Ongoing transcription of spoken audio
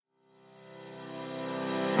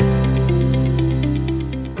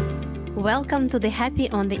Welcome to the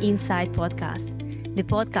Happy on the Inside podcast, the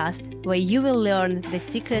podcast where you will learn the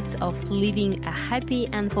secrets of living a happy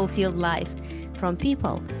and fulfilled life from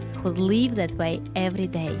people who live that way every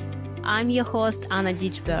day. I'm your host, Anna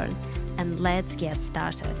Ditchburn, and let's get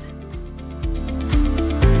started.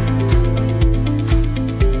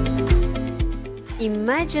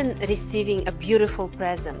 Imagine receiving a beautiful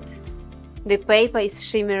present. The paper is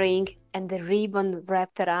shimmering and the ribbon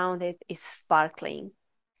wrapped around it is sparkling.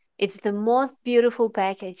 It's the most beautiful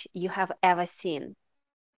package you have ever seen.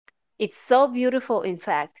 It's so beautiful, in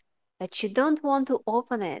fact, that you don't want to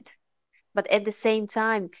open it. But at the same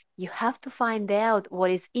time, you have to find out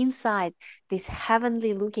what is inside this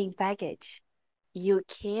heavenly looking package. You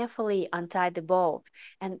carefully untie the bow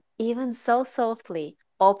and even so softly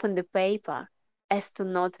open the paper as to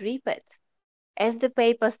not rip it. As the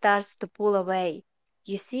paper starts to pull away,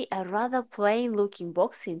 you see a rather plain looking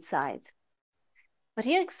box inside. But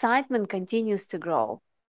your excitement continues to grow.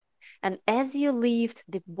 And as you lift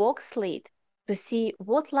the box lid to see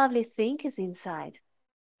what lovely thing is inside,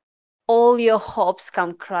 all your hopes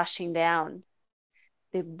come crashing down.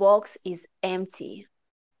 The box is empty.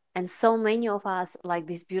 And so many of us like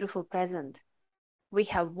this beautiful present. We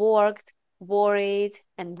have worked, worried,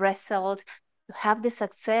 and wrestled to have the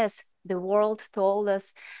success the world told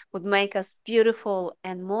us would make us beautiful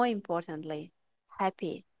and, more importantly,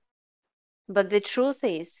 happy. But the truth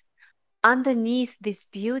is, underneath this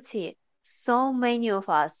beauty, so many of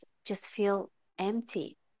us just feel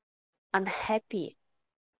empty, unhappy,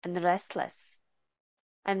 and restless.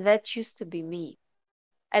 And that used to be me.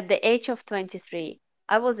 At the age of 23,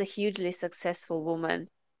 I was a hugely successful woman,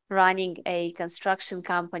 running a construction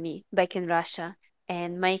company back in Russia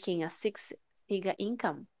and making a six-figure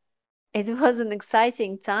income. It was an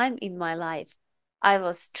exciting time in my life. I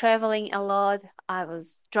was traveling a lot, I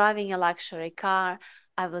was driving a luxury car,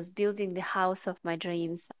 I was building the house of my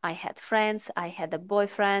dreams, I had friends, I had a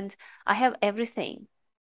boyfriend, I have everything.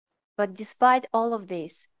 But despite all of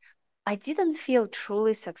this, I didn't feel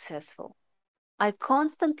truly successful. I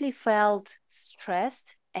constantly felt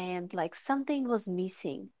stressed and like something was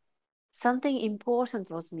missing. Something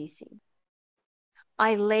important was missing.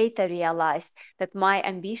 I later realized that my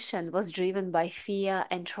ambition was driven by fear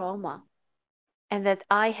and trauma, and that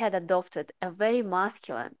I had adopted a very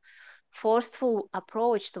masculine, forceful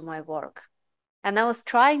approach to my work. And I was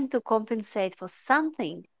trying to compensate for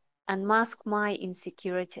something and mask my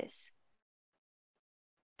insecurities.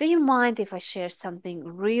 Do you mind if I share something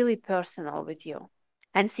really personal with you?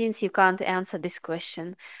 And since you can't answer this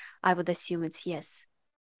question, I would assume it's yes.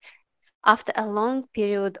 After a long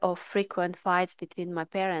period of frequent fights between my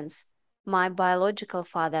parents, my biological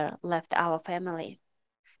father left our family.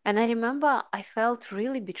 And I remember I felt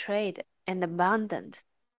really betrayed and abandoned.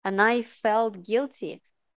 And I felt guilty.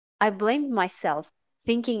 I blamed myself,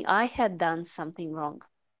 thinking I had done something wrong.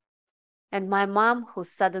 And my mom, who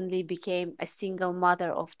suddenly became a single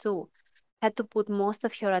mother of two, had to put most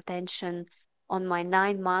of her attention on my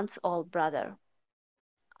 9-month-old brother.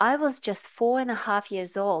 I was just 4.5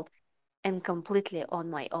 years old and completely on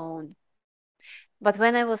my own. But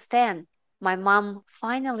when I was 10, my mom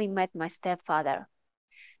finally met my stepfather,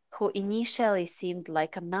 who initially seemed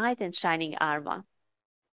like a knight in shining armor.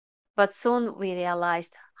 But soon we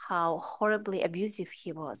realized how horribly abusive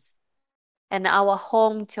he was, and our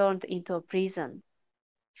home turned into a prison.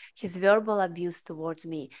 His verbal abuse towards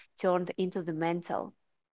me turned into the mental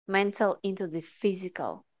into the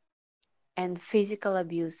physical, and physical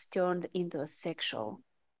abuse turned into a sexual.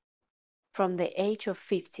 From the age of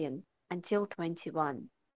 15 until 21.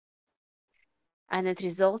 And it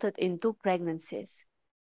resulted in 2 pregnancies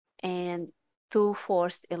and 2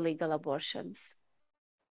 forced illegal abortions.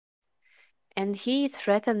 And he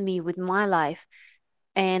threatened me with my life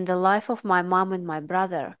and the life of my mom and my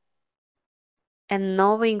brother. And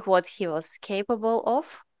knowing what he was capable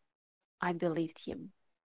of, I believed him.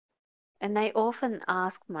 And I often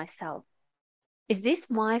asked myself, is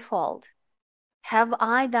this my fault? Have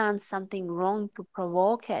I done something wrong to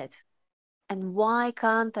provoke it? And why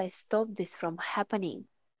can't I stop this from happening?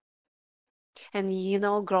 And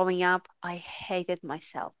growing up, I hated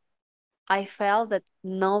myself. I felt that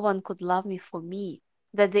no one could love me for me,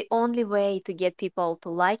 that the only way to get people to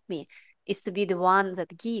like me is to be the one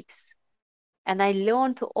that gives. And I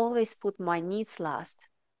learned to always put my needs last.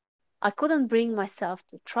 I couldn't bring myself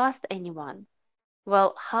to trust anyone.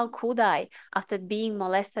 Well, how could I after being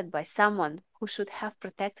molested by someone who should have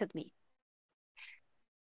protected me?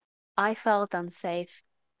 I felt unsafe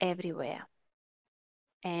everywhere.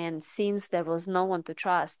 And since there was no one to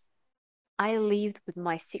trust, I lived with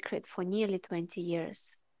my secret for nearly 20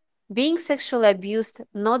 years. Being sexually abused,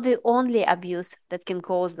 not the only abuse that can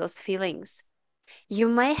cause those feelings. You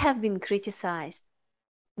may have been criticized,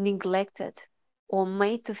 neglected, or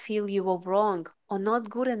made to feel you were wrong or not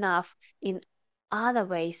good enough in other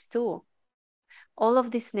ways too. All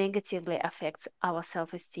of this negatively affects our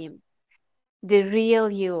self-esteem. The real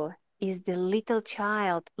you is the little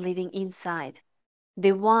child living inside,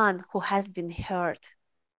 the one who has been hurt.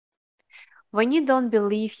 When you don't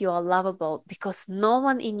believe you are lovable because no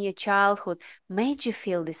one in your childhood made you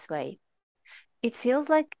feel this way, it feels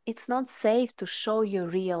like it's not safe to show your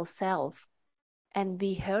real self and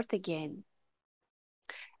be hurt again.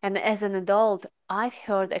 And as an adult, I've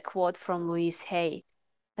heard a quote from Louise Hay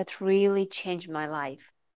that really changed my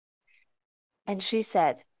life. And she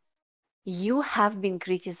said, "You have been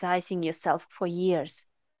criticizing yourself for years,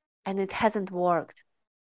 and it hasn't worked.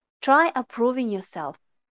 Try approving yourself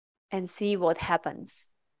and see what happens."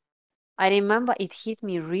 I remember it hit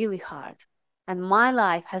me really hard, and my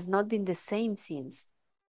life has not been the same since,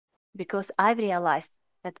 because I've realized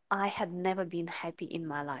that I had never been happy in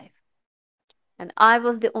my life. And I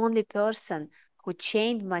was the only person who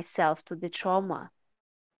chained myself to the trauma,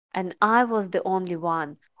 and I was the only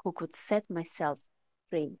one who could set myself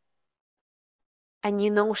free. And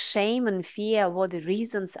shame and fear were the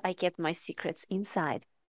reasons I kept my secrets inside,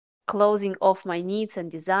 closing off my needs and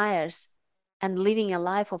desires, and living a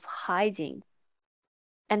life of hiding.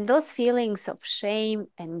 And those feelings of shame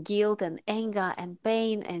and guilt and anger and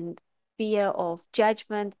pain and fear of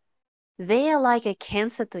judgment, they are like a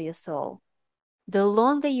cancer to your soul. The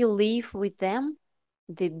longer you live with them,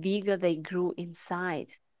 the bigger they grew inside,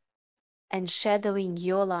 and shadowing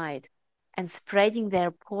your light and spreading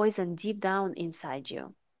their poison deep down inside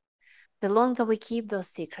you. The longer we keep those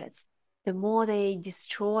secrets, the more they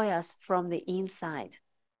destroy us from the inside.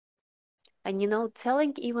 And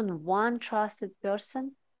telling even one trusted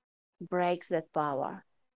person breaks that power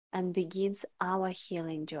and begins our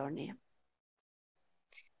healing journey.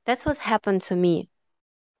 That's what happened to me.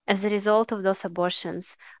 As a result of those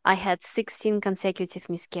abortions, I had 16 consecutive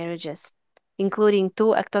miscarriages, including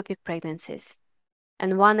 2 ectopic pregnancies,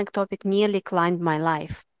 and 1 ectopic nearly claimed my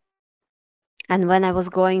life. And when I was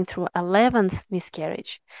going through 11th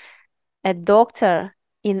miscarriage, a doctor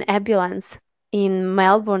in ambulance in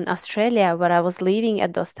Melbourne, Australia, where I was living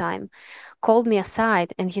at those time, called me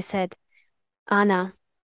aside and he said, "Anna,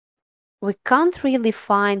 we can't really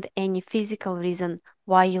find any physical reason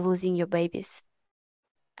why you're losing your babies.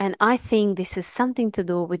 And I think this is something to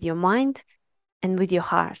do with your mind and with your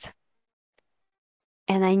heart."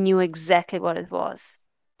 And I knew exactly what it was.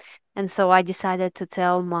 And so I decided to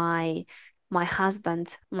tell my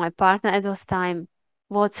husband, my partner at this time,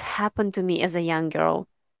 what's happened to me as a young girl.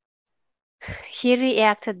 He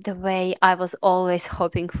reacted the way I was always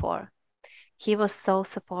hoping for. He was so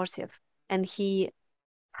supportive, and he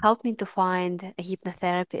helped me to find a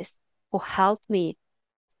hypnotherapist who helped me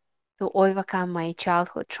to overcome my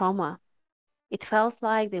childhood trauma. It felt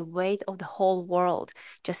like the weight of the whole world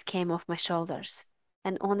just came off my shoulders.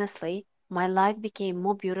 And honestly, my life became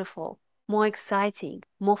more beautiful, more exciting,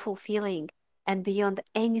 more fulfilling, and beyond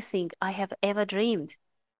anything I have ever dreamed.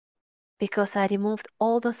 Because I removed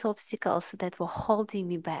all those obstacles that were holding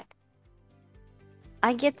me back.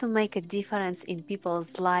 I get to make a difference in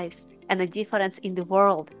people's lives and a difference in the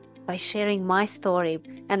world by sharing my story,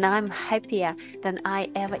 and I'm happier than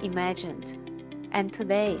I ever imagined. And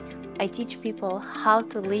today, I teach people how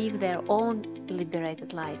to live their own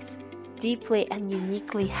liberated lives, deeply and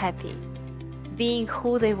uniquely happy, being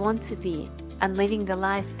who they want to be and living the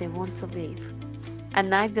lives they want to live.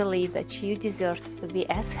 And I believe that you deserve to be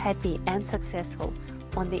as happy and successful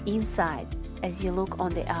on the inside as you look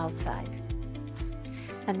on the outside.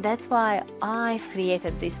 And that's why I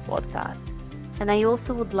created this podcast. And I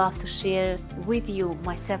also would love to share with you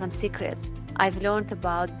my 7 secrets I've learned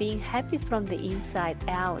about being happy from the inside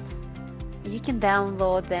out. You can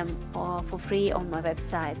download them for free on my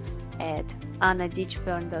website at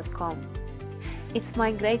annaditchburn.com. It's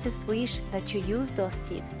my greatest wish that you use those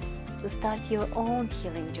tips to start your own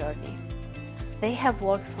healing journey. They have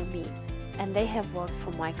worked for me, and they have worked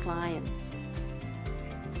for my clients.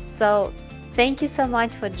 So, thank you so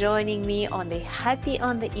much for joining me on the Happy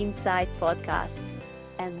on the Inside podcast,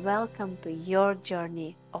 and welcome to your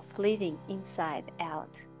journey of living inside out.